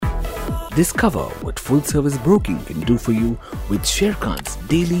Discover what full-service broking can do for you with Sharekhan's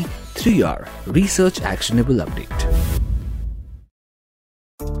daily 3-hour research actionable update.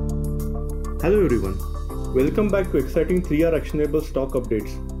 Hello everyone, welcome back to exciting 3-hour actionable stock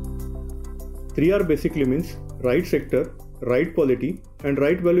updates. 3R basically means right sector, right quality and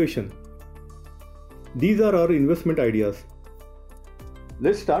right valuation. These are our investment ideas.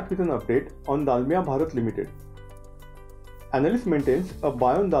 Let's start with an update on Dalmia Bharat Limited. Analyst maintains a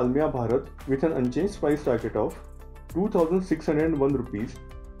buy on Dalmia Bharat with an unchanged price target of 2,601 rupees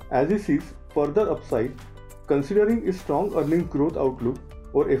as he sees further upside considering its strong earnings growth outlook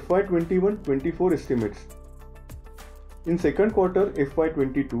or FY21-24 estimates. In second quarter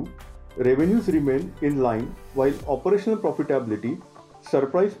FY22, revenues remained in line while operational profitability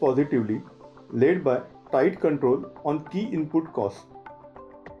surprised positively, led by tight control on key input costs.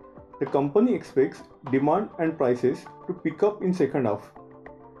 The company expects demand and prices to pick up in second half.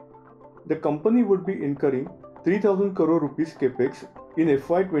 The company would be incurring 3,000 crore rupees capex in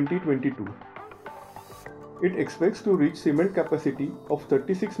FY 2022. It expects to reach cement capacity of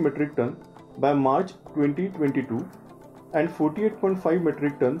 36 metric ton by March 2022 and 48.5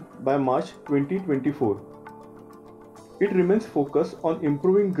 metric ton by March 2024. It remains focused on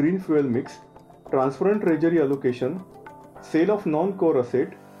improving green fuel mix, transparent treasury allocation, sale of non-core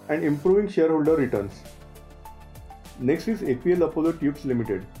asset and improving shareholder returns. Next is APL Apollo Tubes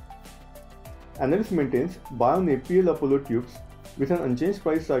Limited. Analyst maintains buy on APL Apollo Tubes with an unchanged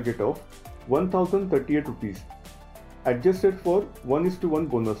price target of 1,038 rupees, adjusted for 1:1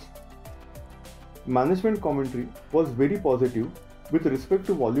 bonus. Management commentary was very positive with respect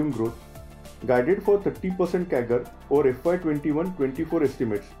to volume growth, guided for 30% CAGR over FY 21-24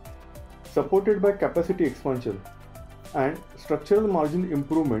 estimates, supported by capacity expansion and structural margin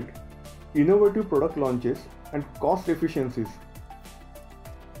improvement, innovative product launches and cost efficiencies.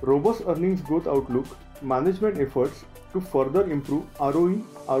 Robust earnings growth outlook, management efforts to further improve ROE,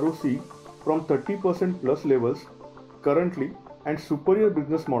 ROC from 30% plus levels currently and superior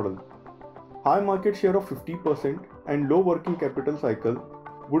business model. High market share of 50% and low working capital cycle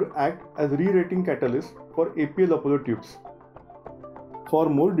would act as re-rating catalyst for APL Apollo Tubes. For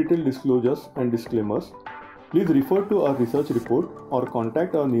more detailed disclosures and disclaimers, please refer to our research report or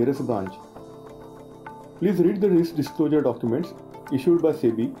contact our nearest branch. Please read the risk disclosure documents issued by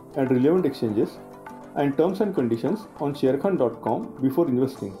SEBI and relevant exchanges and terms and conditions on sharekhan.com before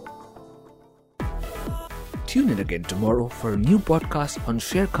investing. Tune in again tomorrow for a new podcast on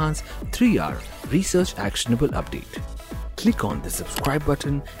Sharekhan's 3-hour research actionable update. Click on the subscribe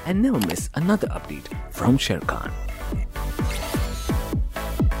button and never miss another update from Sharekhan.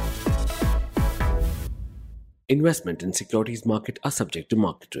 Investment in securities market are subject to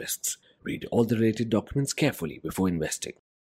market risks. Read all the related documents carefully before investing.